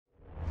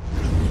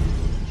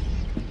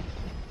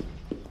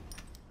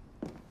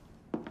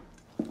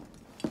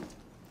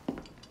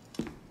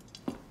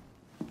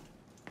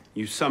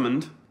You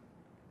summoned?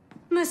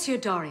 Monsieur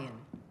Dorian,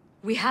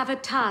 we have a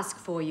task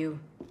for you.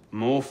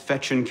 More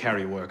fetch and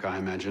carry work, I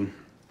imagine.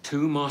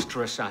 2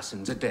 master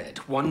assassins are dead,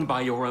 one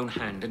by your own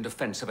hand in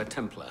defense of a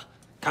Templar.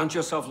 Count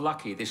yourself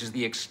lucky this is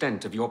the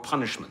extent of your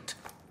punishment.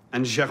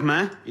 And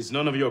Germain? It's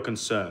none of your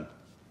concern.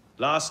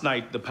 Last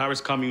night, the Paris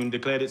Commune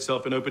declared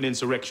itself an open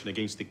insurrection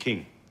against the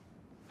king.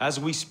 As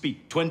we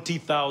speak,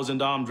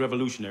 20,000 armed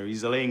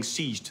revolutionaries are laying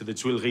siege to the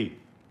Tuileries.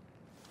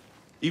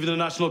 Even the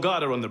National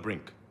Guard are on the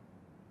brink.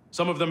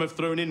 Some of them have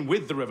thrown in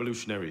with the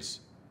revolutionaries.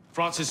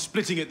 France is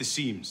splitting at the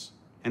seams.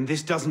 And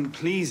this doesn't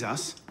please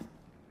us?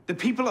 The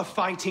people are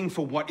fighting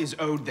for what is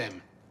owed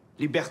them.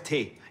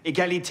 Liberté,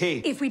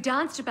 égalité. If we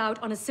danced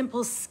about on a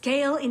simple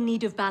scale in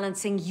need of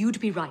balancing, you'd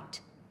be right.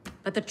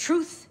 But the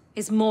truth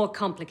is more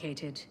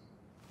complicated.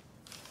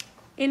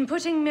 In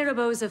putting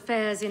Mirabeau's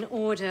affairs in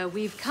order,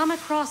 we've come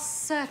across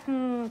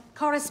certain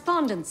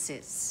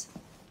correspondences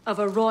of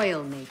a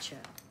royal nature.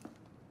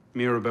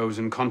 Mirabeau's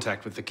in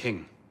contact with the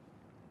king.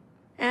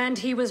 And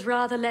he was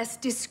rather less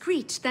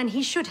discreet than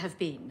he should have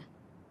been.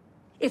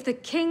 If the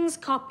king's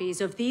copies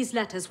of these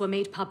letters were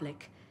made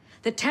public,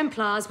 the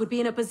Templars would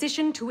be in a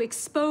position to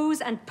expose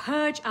and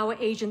purge our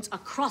agents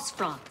across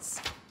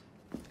France.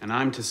 And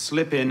I'm to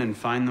slip in and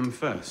find them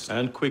first.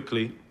 And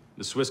quickly.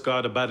 The Swiss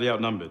Guard are badly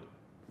outnumbered.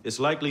 It's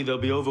likely they'll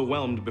be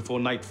overwhelmed before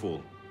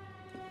nightfall.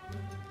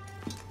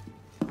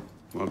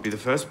 Won't be the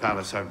first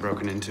palace I've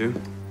broken into.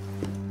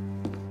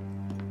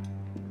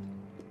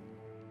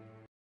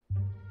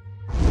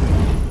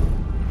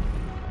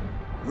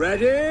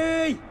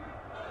 Ready?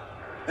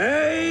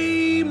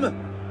 Aim!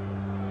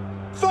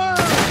 Fire!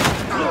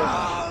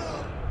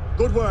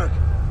 Good work.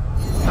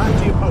 Back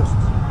to your posts.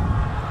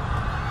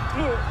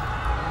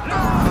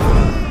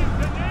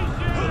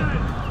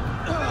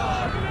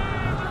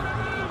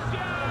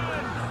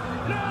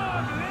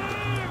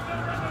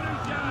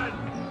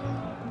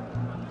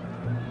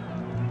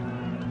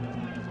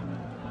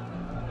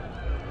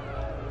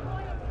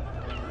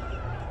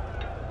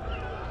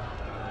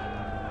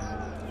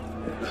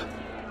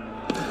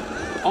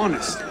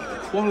 Honestly, the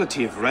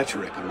quality of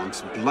rhetoric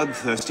amongst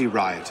bloodthirsty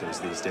rioters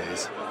these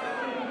days.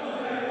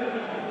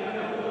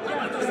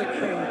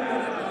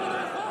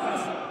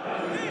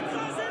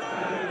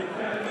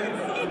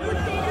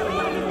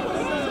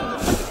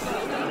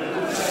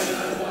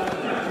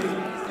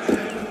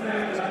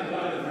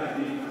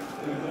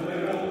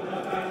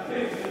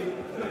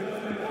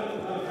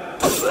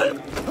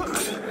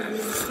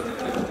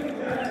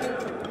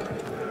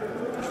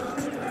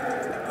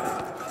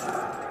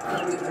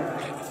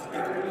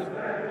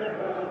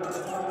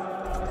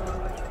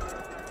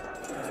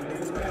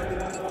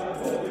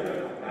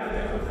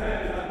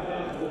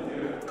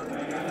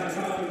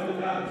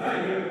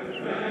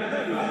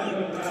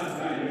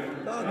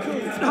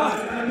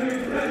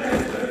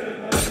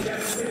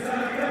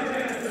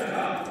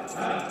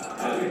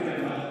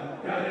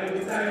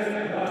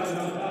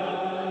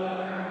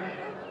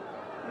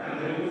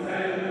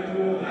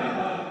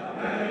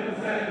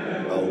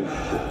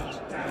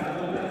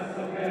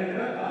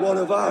 One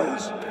of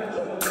ours.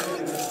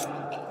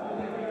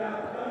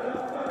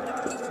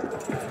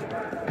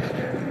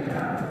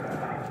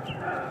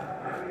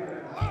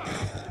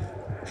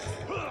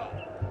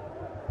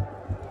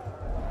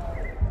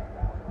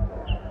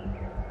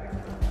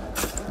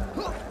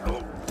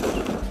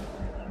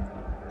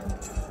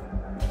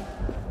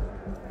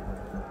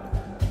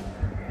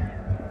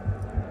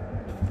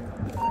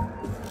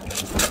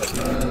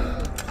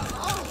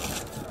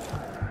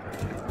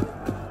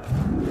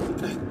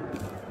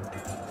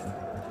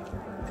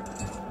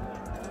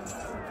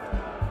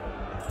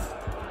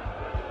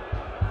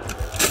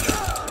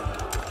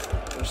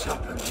 What's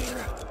happened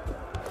here?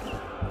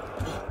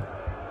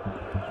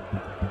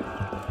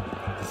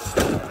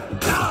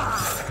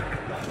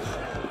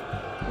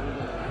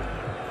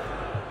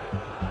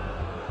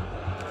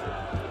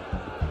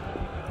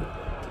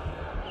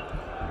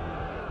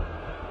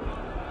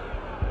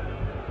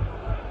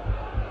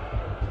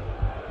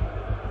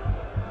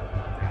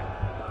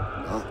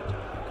 Not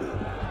good.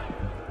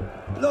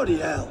 Bloody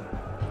hell.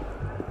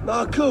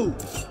 Marcoux!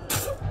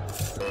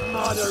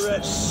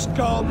 Moderate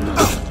scum!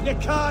 You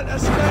can't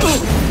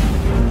escape!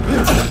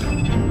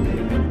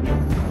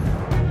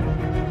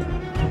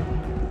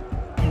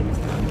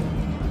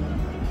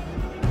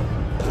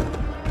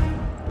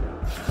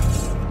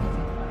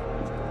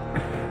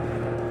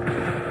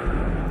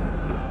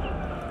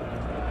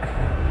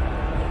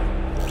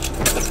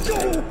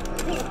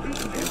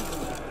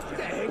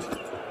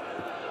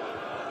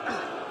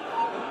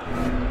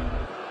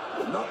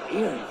 Not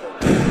here.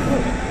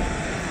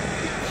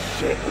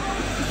 Shit.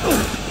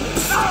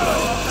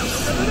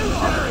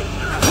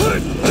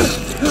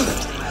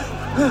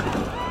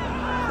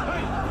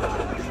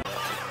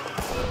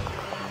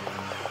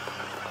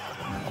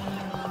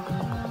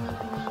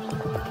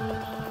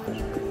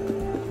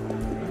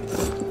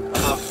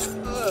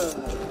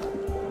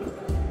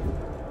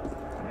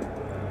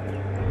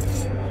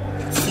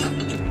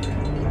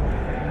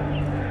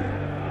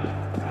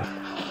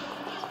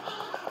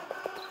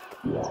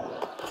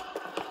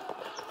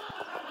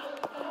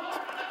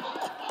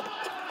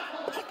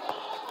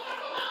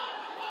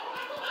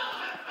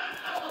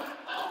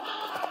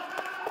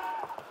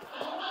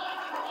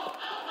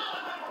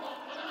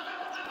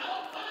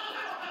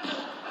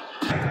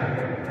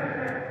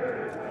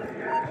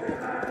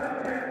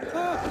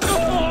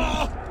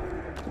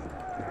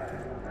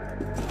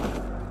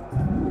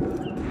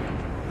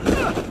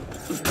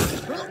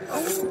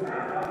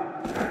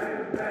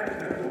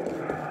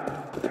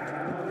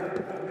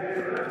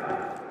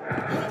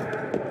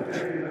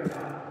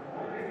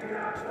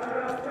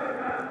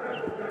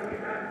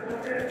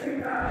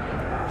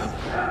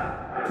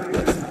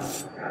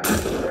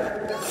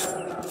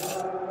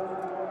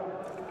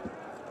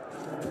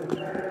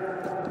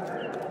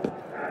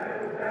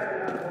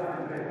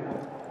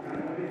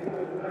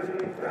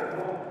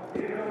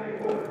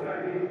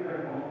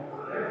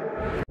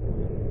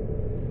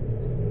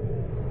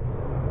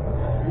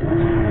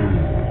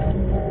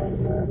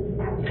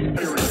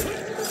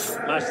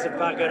 Must have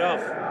buggered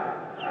off.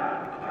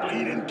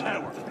 Bleeding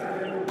coward.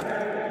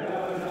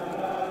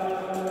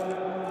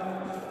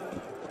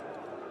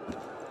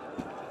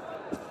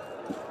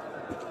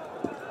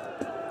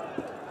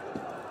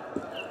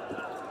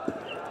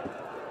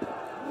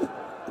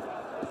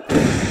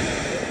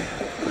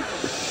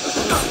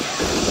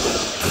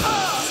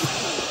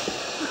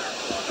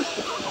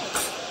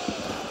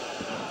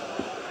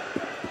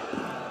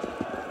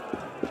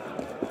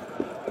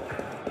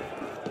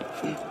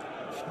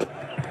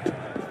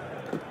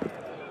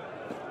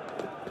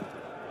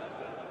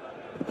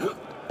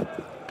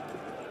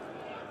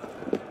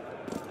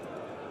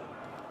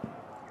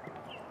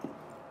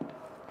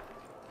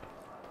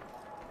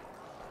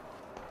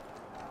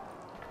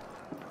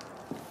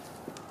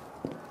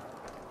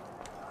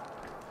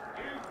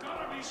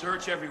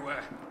 Search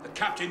everywhere. The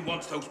captain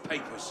wants those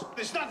papers.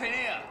 There's nothing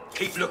here.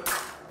 Keep looking.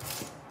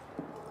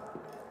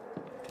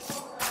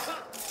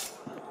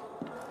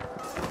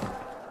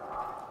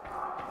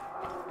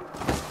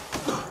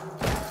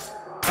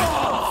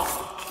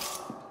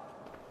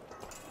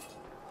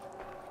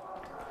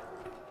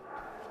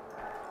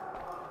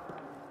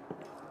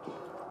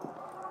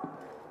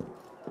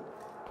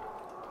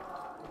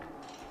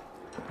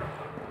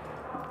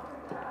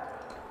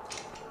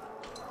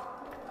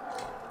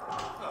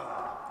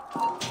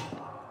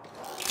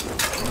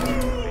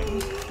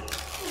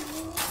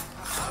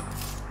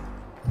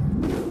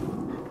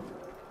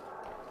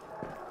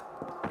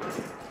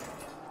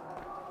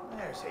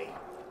 Where's he?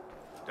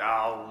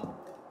 Oh,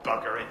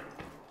 buggering.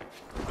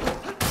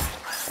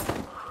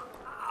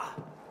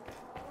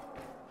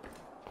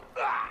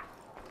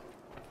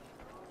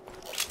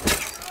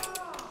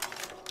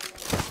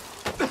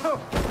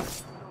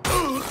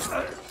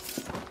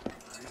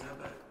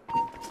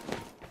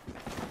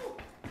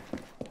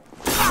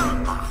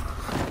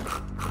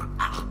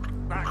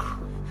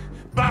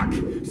 Back!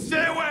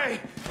 Stay away!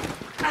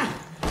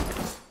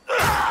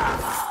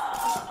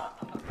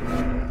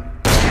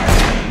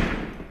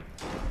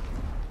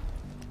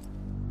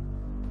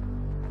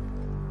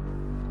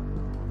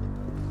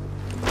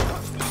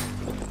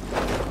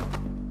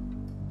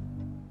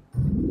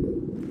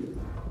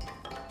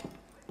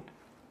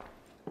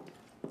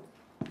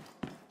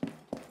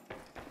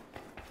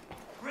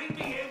 Bring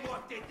me in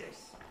what did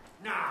this.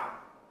 Now.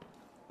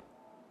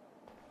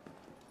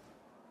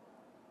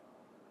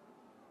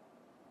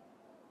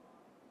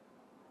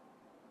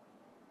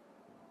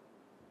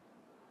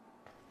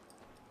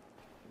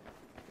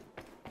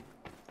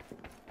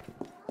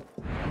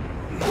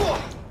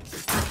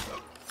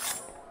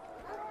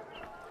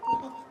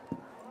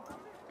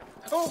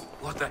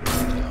 What the...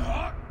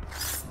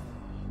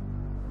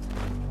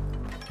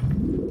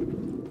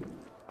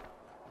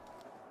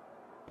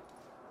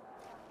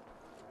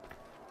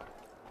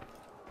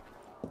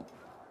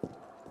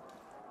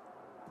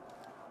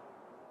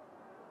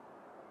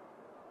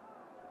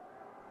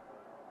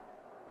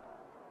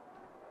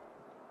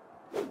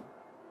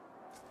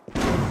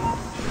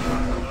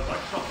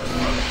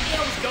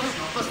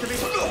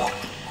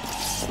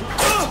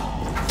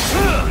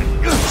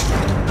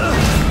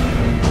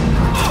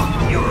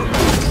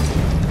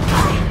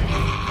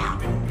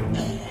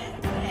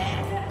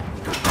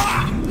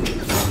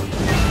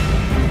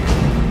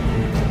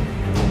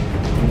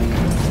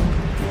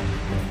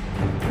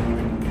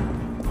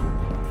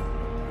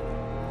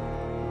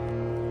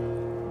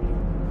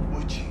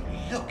 Would you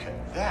look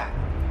at that?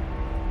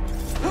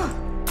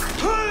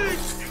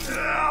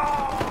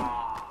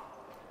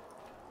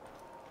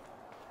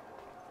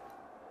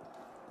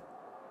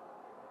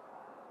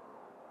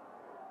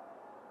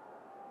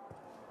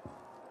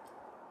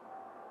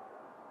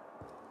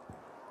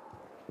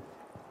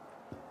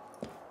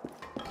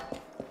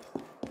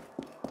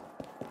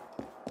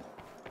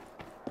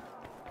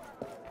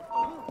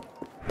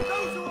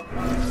 Those who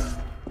oppose,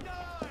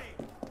 die!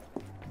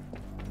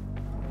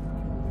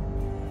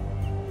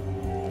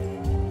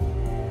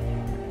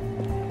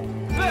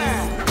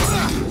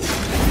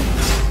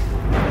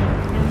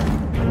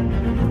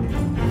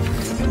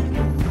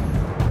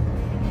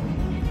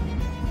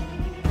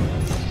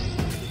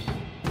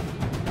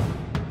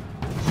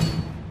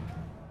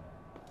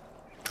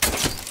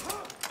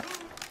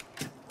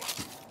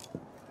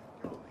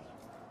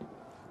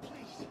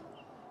 Please.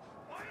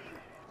 Why are you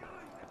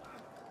doing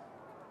that?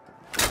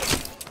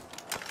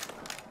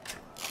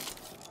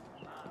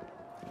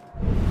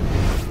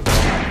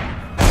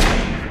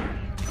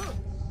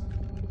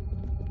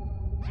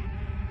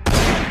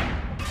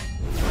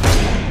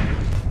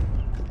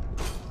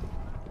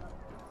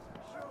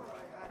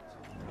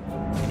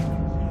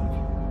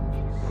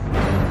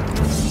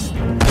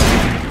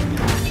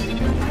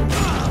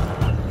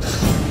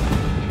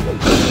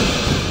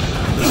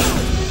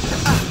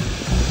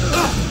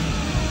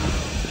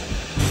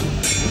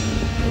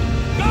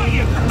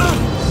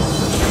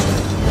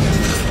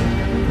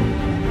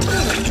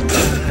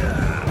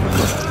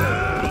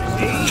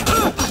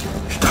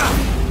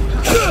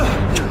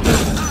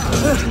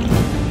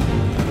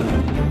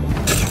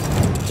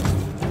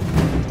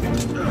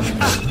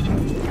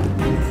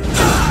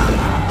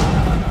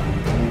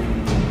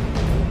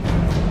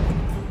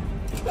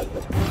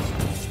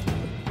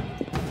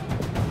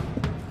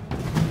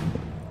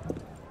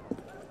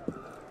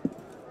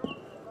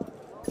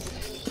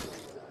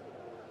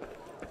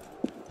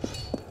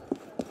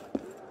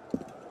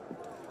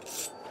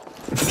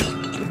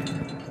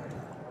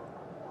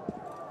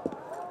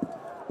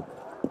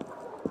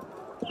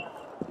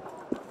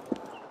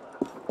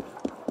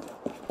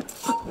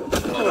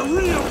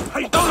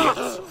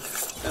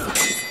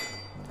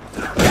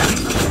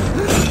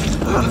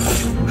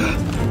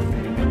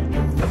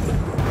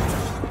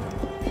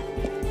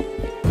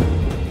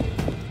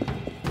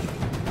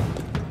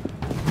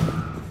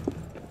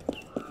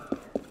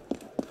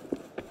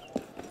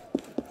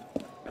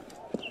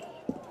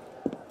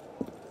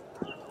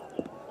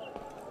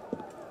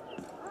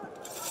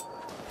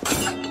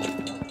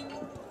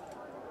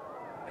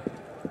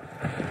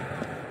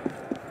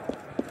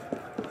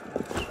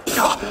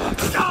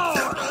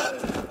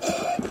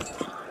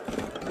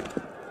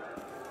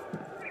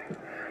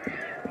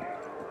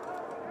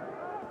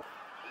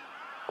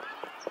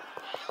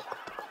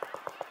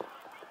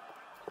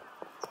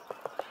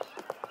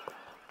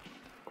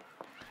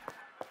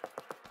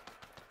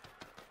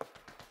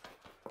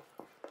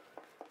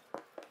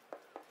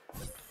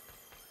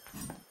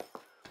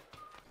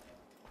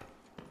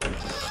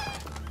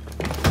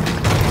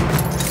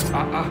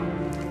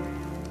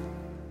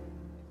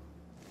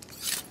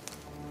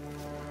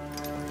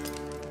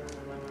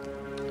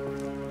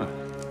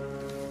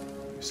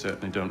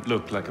 certainly don't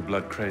look like a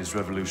blood-crazed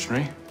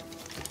revolutionary.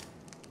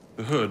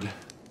 The hood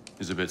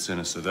is a bit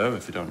sinister, though,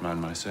 if you don't mind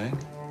my saying.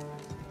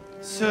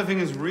 Serving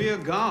as rear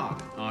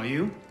guard, are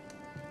you?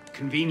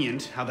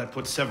 Convenient how that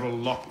puts several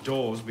locked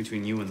doors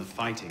between you and the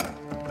fighting.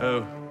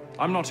 Oh,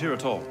 I'm not here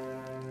at all.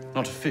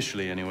 Not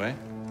officially, anyway.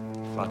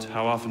 But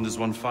how often does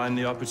one find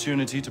the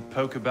opportunity to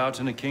poke about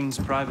in a king's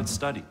private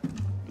study?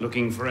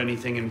 Looking for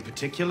anything in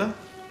particular?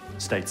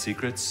 State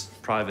secrets,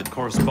 private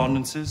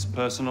correspondences,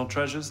 personal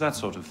treasures, that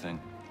sort of thing.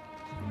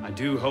 I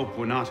do hope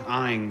we're not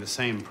eyeing the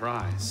same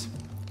prize.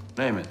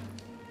 Name it.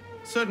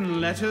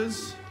 Certain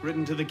letters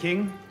written to the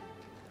king,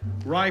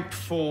 ripe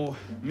for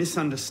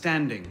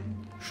misunderstanding,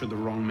 should the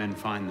wrong men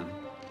find them.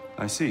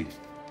 I see.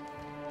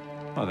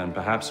 Well, then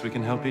perhaps we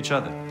can help each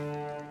other.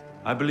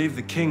 I believe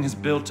the king has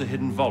built a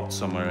hidden vault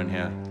somewhere in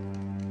here.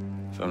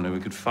 If only we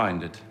could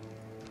find it.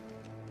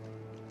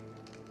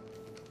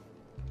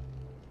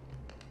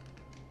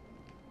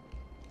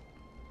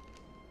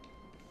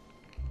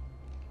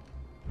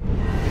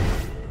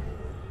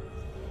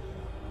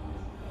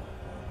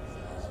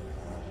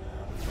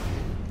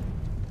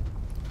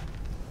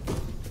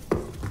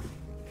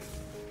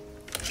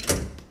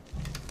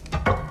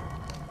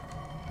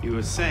 You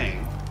were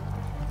saying?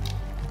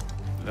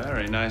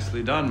 Very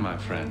nicely done, my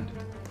friend.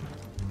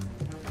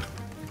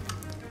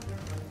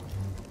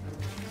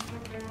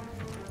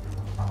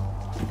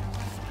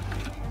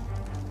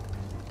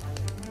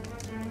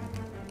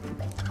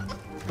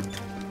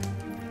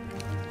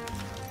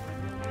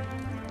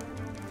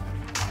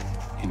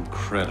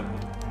 Incredible.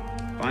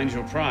 Find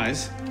your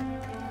prize?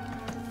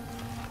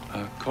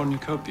 A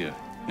cornucopia,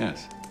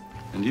 yes.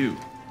 And you?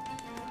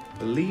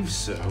 Believe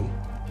so.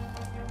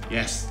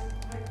 Yes.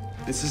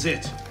 This is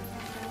it.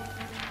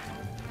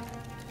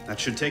 That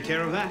should take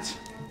care of that.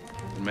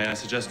 Then may I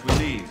suggest we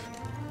leave?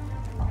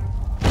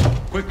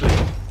 Quickly!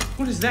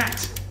 What is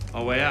that?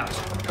 Our way out.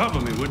 Cover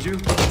me, would you?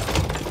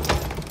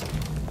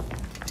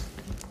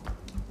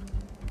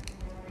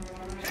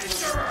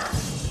 Hinderer!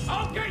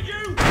 I'll get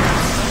you!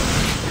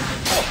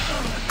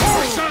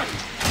 Son,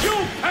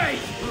 you'll pay!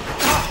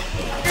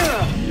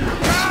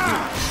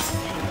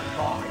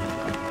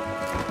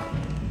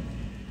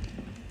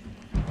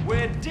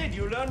 Where did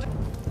you learn to...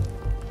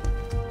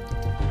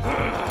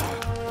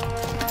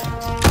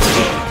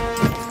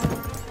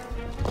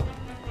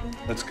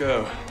 Let's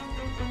go.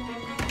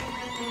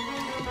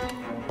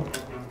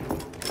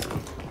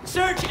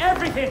 Search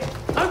everything!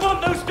 I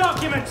want those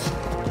documents!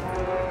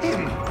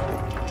 Him!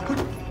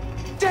 Good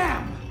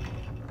damn!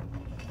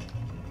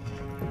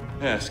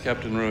 Yes,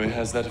 Captain Rui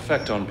has that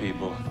effect on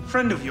people.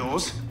 Friend of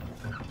yours?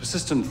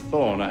 Persistent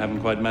thorn I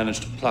haven't quite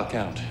managed to pluck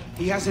out.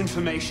 He has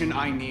information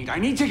I need. I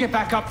need to get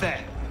back up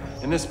there.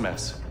 In this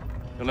mess,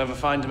 you'll never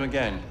find him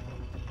again.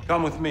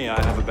 Come with me,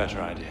 I have a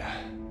better idea.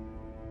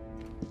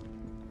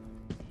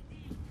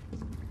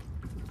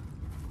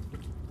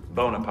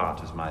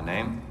 Bonaparte is my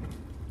name.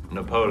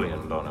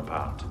 Napoleon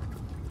Bonaparte.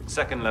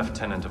 Second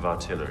Lieutenant of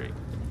Artillery.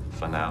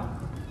 For now.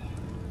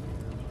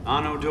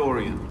 Arno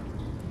Dorian.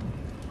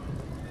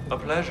 A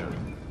pleasure.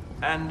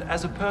 And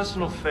as a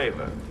personal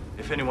favor,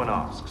 if anyone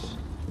asks,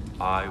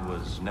 I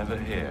was never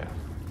here.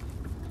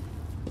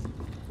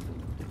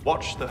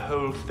 Watch the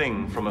whole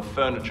thing from a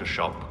furniture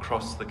shop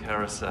across the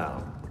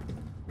carousel.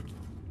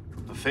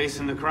 A face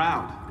in the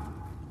crowd.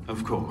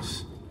 Of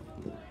course.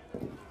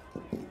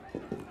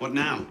 What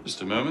now?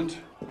 Just a moment.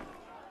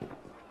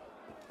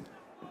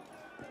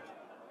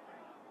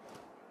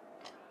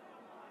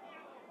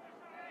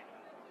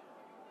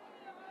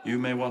 You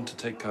may want to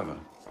take cover.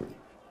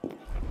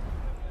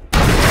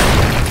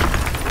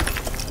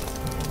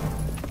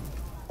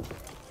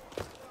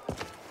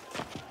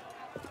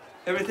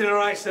 Everything all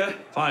right, sir?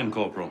 Fine,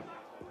 Corporal.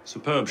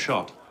 Superb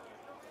shot.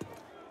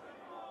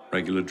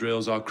 Regular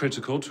drills are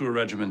critical to a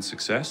regiment's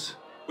success.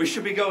 We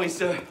should be going,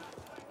 sir.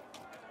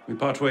 We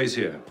part ways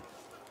here.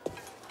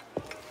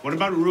 What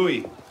about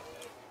Rui?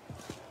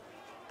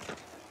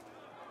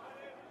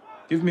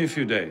 Give me a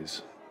few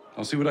days.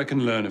 I'll see what I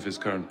can learn of his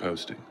current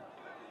posting.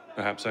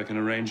 Perhaps I can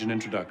arrange an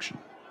introduction.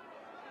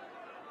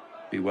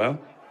 Be well?